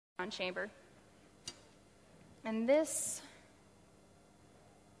chamber. And this,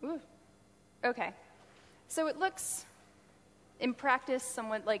 okay. So it looks, in practice,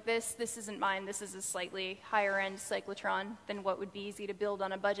 somewhat like this. This isn't mine. This is a slightly higher-end cyclotron than what would be easy to build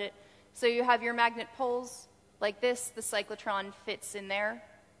on a budget. So you have your magnet poles like this. The cyclotron fits in there,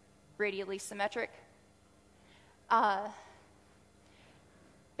 radially symmetric.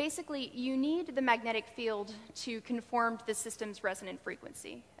 Basically, you need the magnetic field to conform to the system's resonant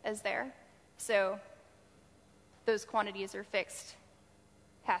frequency as there. So those quantities are fixed,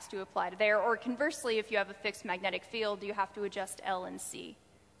 has to apply to there. Or conversely, if you have a fixed magnetic field, you have to adjust L and C.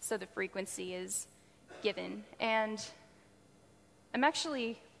 So the frequency is given. And I'm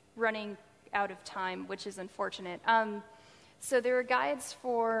actually running out of time, which is unfortunate. So there are guides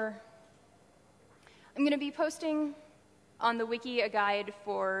for, I'm going to be posting on the wiki a guide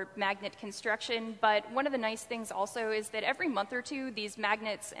for magnet construction, but one of the nice things also is that every month or two, these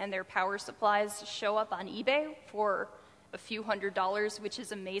magnets and their power supplies show up on eBay for a few $100s, which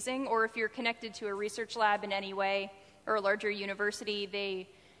is amazing. Or if you're connected to a research lab in any way, or a larger university,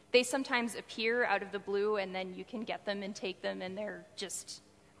 they sometimes appear out of the blue, and then you can get them and take them, and they're just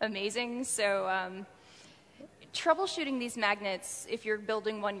amazing. So troubleshooting these magnets, if you're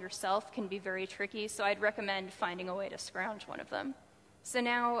building one yourself, can be very tricky, so I'd recommend finding a way to scrounge one of them. So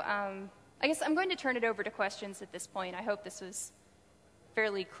now, I guess I'm going to turn it over to questions at this point. I hope this was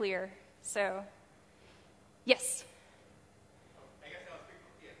fairly clear. So, yes? I guess I was pretty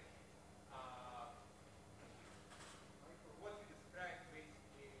clear. What you described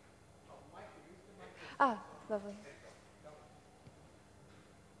basically, Mike, you used the microphone. Lovely.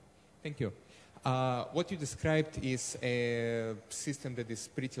 Thank you. What you described is a system that is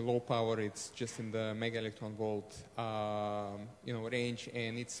pretty low power. It's just in the mega electron volt range,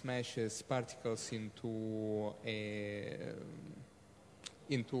 and it smashes particles into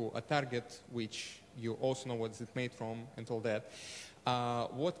a target, which you also know what it's made from and all that.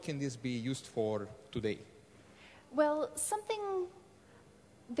 What can this be used for today? Well, something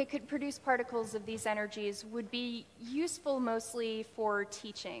that could produce particles of these energies would be useful mostly for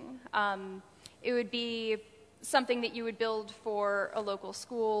teaching. It would be something that you would build for a local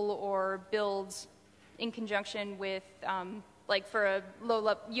school or build in conjunction with, like for a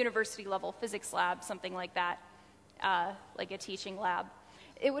university level physics lab, something like that, like a teaching lab.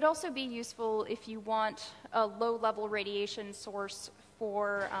 It would also be useful if you want a low-level radiation source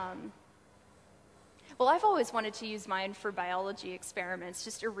for, well, I've always wanted to use mine for biology experiments,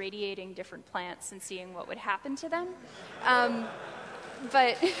 just irradiating different plants and seeing what would happen to them.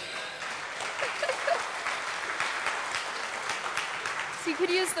 But so you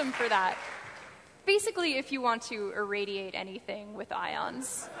could use them for that. Basically, if you want to irradiate anything with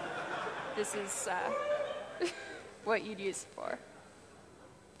ions, this is what you'd use it for.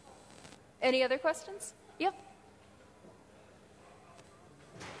 Any other questions? Yep.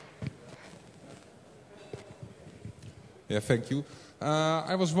 Yeah, thank you.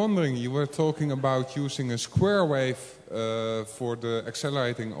 I was wondering, you were talking about using a square wave for the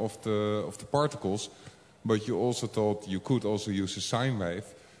accelerating of the particles, but you also thought you could also use a sine wave.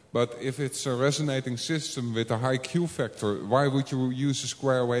 But if it's a resonating system with a high Q factor, why would you use a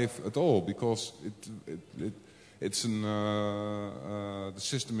square wave at all? Because the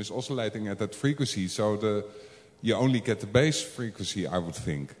system is oscillating at that frequency, so you only get the base frequency, I would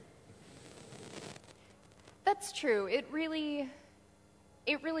think. That's true. It really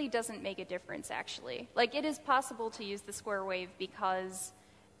doesn't make a difference, actually. Like, it is possible to use the square wave because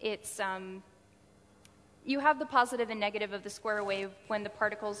it's you have the positive and negative of the square wave when the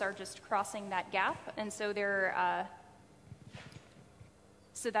particles are just crossing that gap, and so they're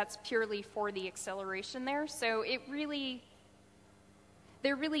so that's purely for the acceleration there. So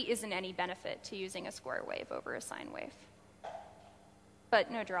there really isn't any benefit to using a square wave over a sine wave, but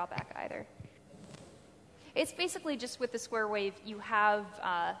no drawback either. It's basically just with the square wave, you have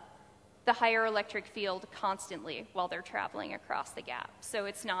the higher electric field constantly while they're traveling across the gap. So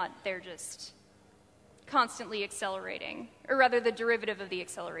it's not, they're just constantly accelerating, or rather the derivative of the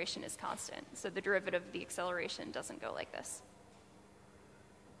acceleration is constant. So the derivative of the acceleration doesn't go like this.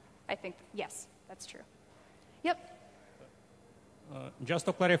 I think, yes, that's true. Yep. Just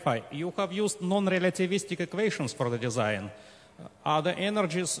to clarify, you have used non-relativistic equations for the design. Are the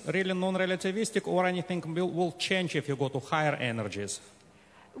energies really non-relativistic, or anything will change if you go to higher energies?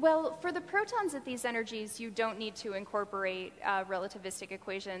 Well, for the protons at these energies, you don't need to incorporate relativistic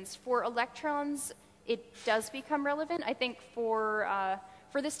equations. For electrons, it does become relevant. I think for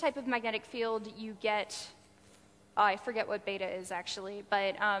this type of magnetic field, you get, I forget what beta is actually,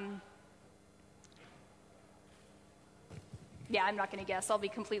 but Yeah, I'm not going to guess. I'll be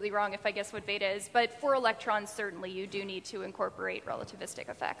completely wrong if I guess what beta is. But for electrons, certainly you do need to incorporate relativistic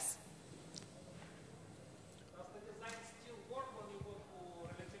effects. Does the design still work when you go to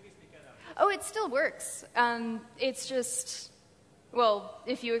relativistic energy? Oh, it still works. It's just, well,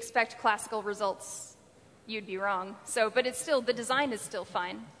 if you expect classical results, you'd be wrong. So, but it's still, the design is still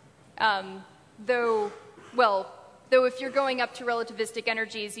fine. Though if you're going up to relativistic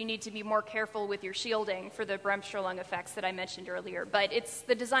energies, you need to be more careful with your shielding for the Bremsstrahlung effects that I mentioned earlier. But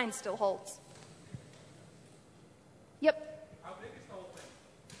the design still holds. Yep. How big is the whole thing?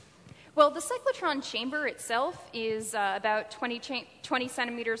 Well, the cyclotron chamber itself is about 20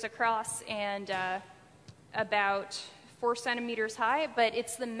 centimeters across and about 4 centimeters high, but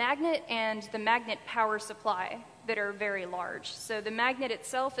it's the magnet and the magnet power supply that are very large. So the magnet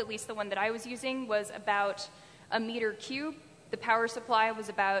itself, at least the one that I was using, was about a meter cube. The power supply was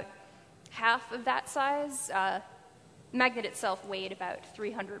about half of that size. Magnet itself weighed about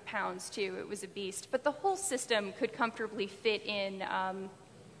 300 pounds too. It was a beast. But the whole system could comfortably fit in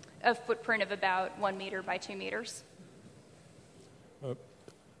a footprint of about 1 meter by 2 meters.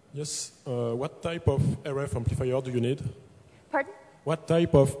 Yes. What type of RF amplifier do you need? Pardon? What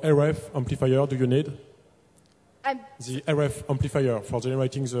type of RF amplifier do you need? The RF amplifier for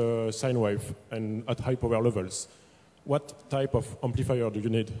generating the sine wave and at high power levels. What type of amplifier do you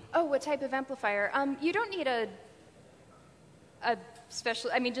need? Oh, what type of amplifier? You don't need a special,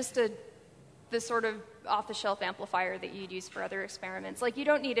 I mean, just the sort of off-the-shelf amplifier that you'd use for other experiments. Like, you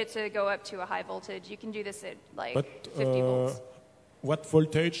don't need it to go up to a high voltage. You can do this at, like, 50 volts. What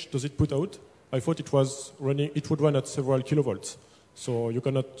voltage does it put out? I thought it would run at several kilovolts. So you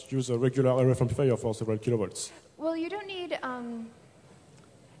cannot use a regular RF amplifier for several kilovolts. Well, you don't need,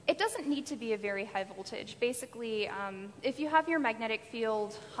 it doesn't need to be a very high voltage. Basically, if you have your magnetic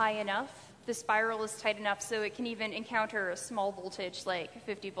field high enough, the spiral is tight enough so it can even encounter a small voltage like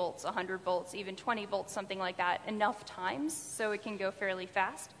 50 volts, 100 volts, even 20 volts, something like that, enough times so it can go fairly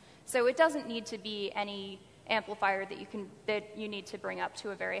fast. So it doesn't need to be any amplifier that you need to bring up to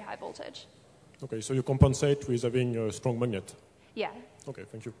a very high voltage. Okay, so you compensate with having a strong magnet. Yeah. Okay,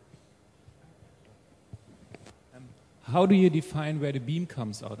 thank you. How do you define where the beam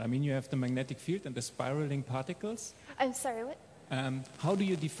comes out? I mean, you have the magnetic field and the spiraling particles. I'm sorry, what? How do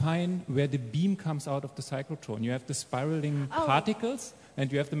you define where the beam comes out of the cyclotron? You have the spiraling particles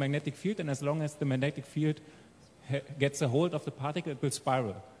and you have the magnetic field, and as long as the magnetic field gets a hold of the particle, it will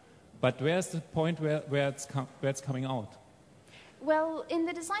spiral. But where's the point where it's coming out? Well, in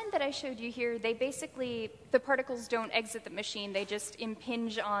the design that I showed you here, the particles don't exit the machine, they just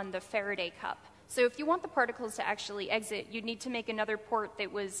impinge on the Faraday cup. So if you want the particles to actually exit, you'd need to make another port that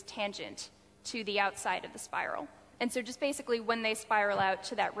was tangent to the outside of the spiral. And so just basically when they spiral out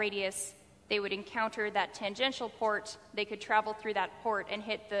to that radius, they would encounter that tangential port, they could travel through that port and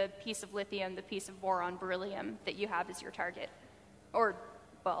hit the piece of lithium, the piece of boron, beryllium that you have as your target. Or,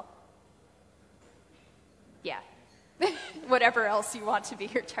 well, yeah, whatever else you want to be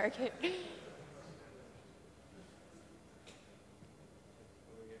your target.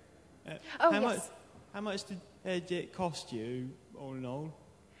 How much did it cost you, all in all?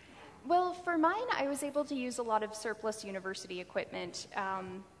 Well, for mine, I was able to use a lot of surplus university equipment.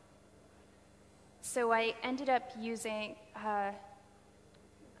 So I ended up using, I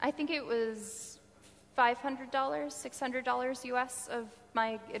think it was $500, $600 US of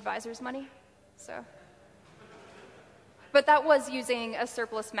my advisor's money. So, but that was using a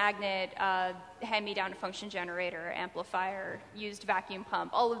surplus magnet, hand-me-down function generator, amplifier, used vacuum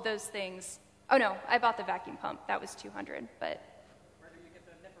pump, all of those things. Oh no, I bought the vacuum pump. That was $200, but. Where do you get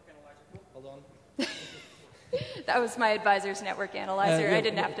the network analyzer? Hold on. That was my advisor's network analyzer. I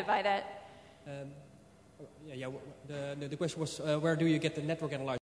didn't have to buy that. The question was, where do you get the network analyzer?